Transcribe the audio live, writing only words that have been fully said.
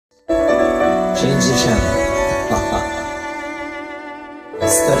Change the channel.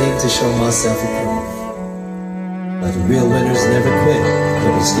 Studying to show myself approved. But real winners never quit,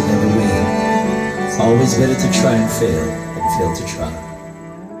 quitters can never win. It's always better to try and fail than fail to try.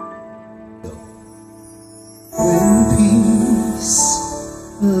 When peace,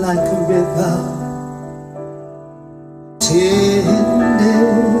 like a river, tended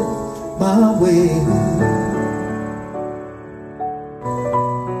my way,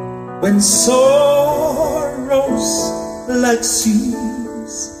 when sorrows like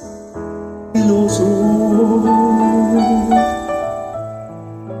seas billows roll,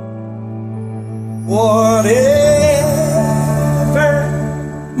 whatever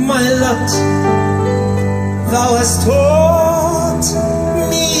my lot, thou hast taught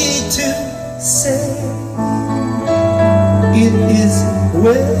me to say, it is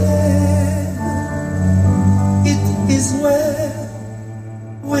well, it is well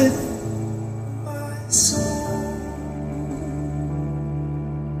with my soul.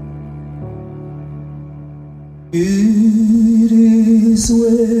 It is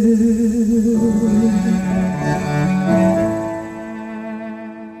well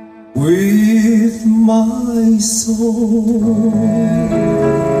with my soul.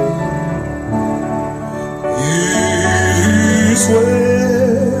 It is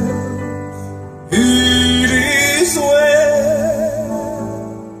well, it is well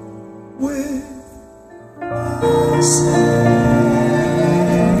with my soul.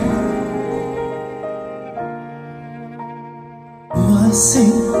 My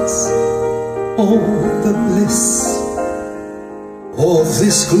sins, oh the bliss of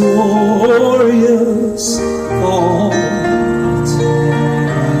this glorious thought.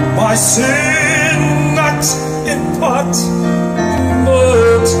 My sin not in part,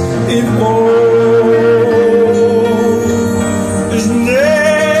 but in whole, is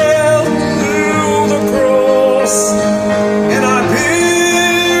nailed to the cross, and I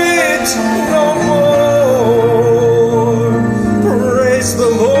bear it no more. Praise the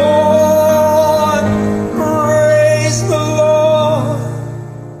Lord, praise the Lord,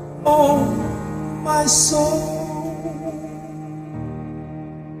 oh my soul.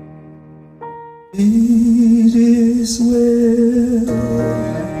 It is well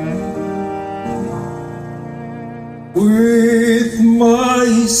with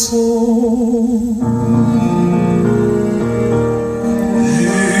my soul.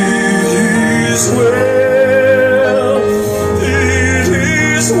 It is well, it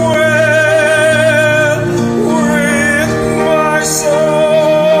is well with my soul.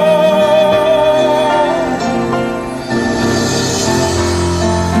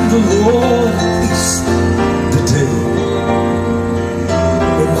 The Lord is the day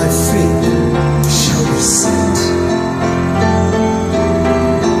when my faith shall be set,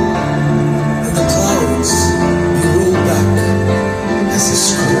 and the clouds be rolled back as a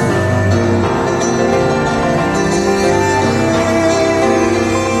scroll.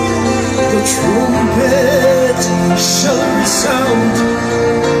 The trumpet shall resound,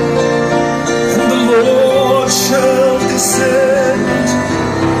 and the Lord shall descend.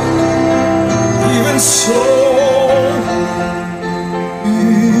 Even so,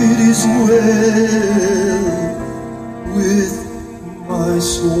 it is well with my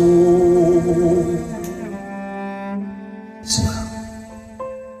soul. It's well.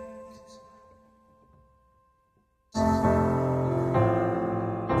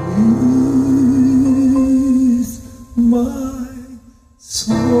 With my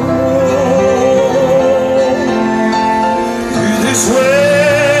soul. It is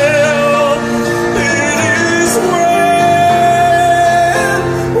well, it is well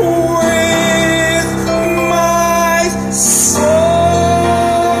with my soul.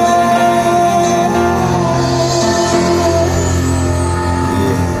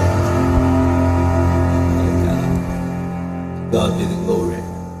 God be the glory.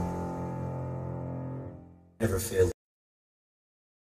 Never fail.